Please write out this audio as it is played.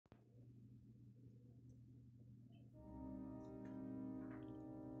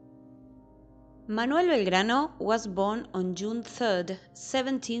Manuel Belgrano was born on June 3,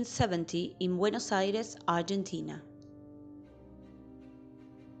 1770 in Buenos Aires, Argentina.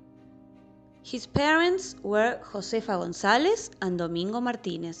 His parents were Josefa González and Domingo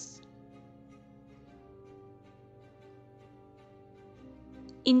Martínez.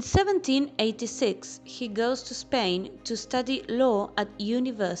 In 1786, he goes to Spain to study law at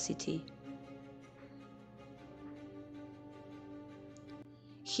university.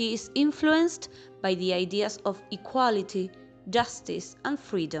 He is influenced by the ideas of equality, justice, and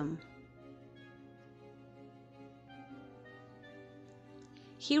freedom.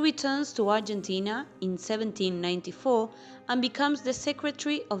 He returns to Argentina in 1794 and becomes the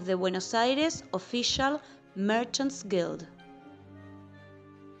secretary of the Buenos Aires official Merchants Guild.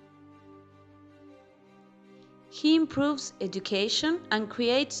 He improves education and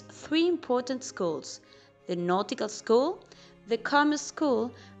creates three important schools: the Nautical School, the Commerce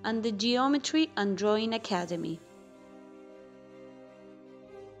School, and the Geometry and Drawing Academy.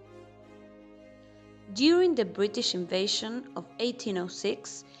 During the British invasion of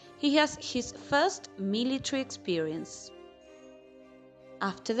 1806, he has his first military experience.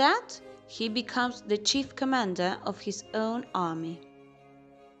 After that, he becomes the chief commander of his own army.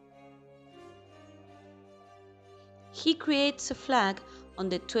 He creates a flag on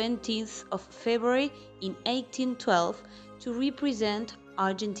the 20th of February in 1812 to represent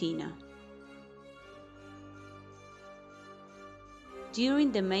Argentina.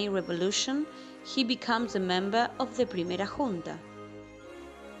 During the May Revolution, he becomes a member of the Primera Junta.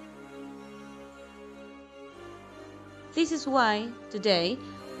 This is why, today,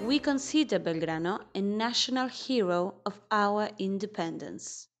 we consider Belgrano a national hero of our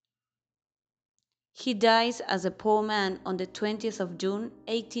independence. He dies as a poor man on the 20th of June,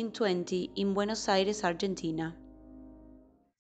 1820 in Buenos Aires, Argentina.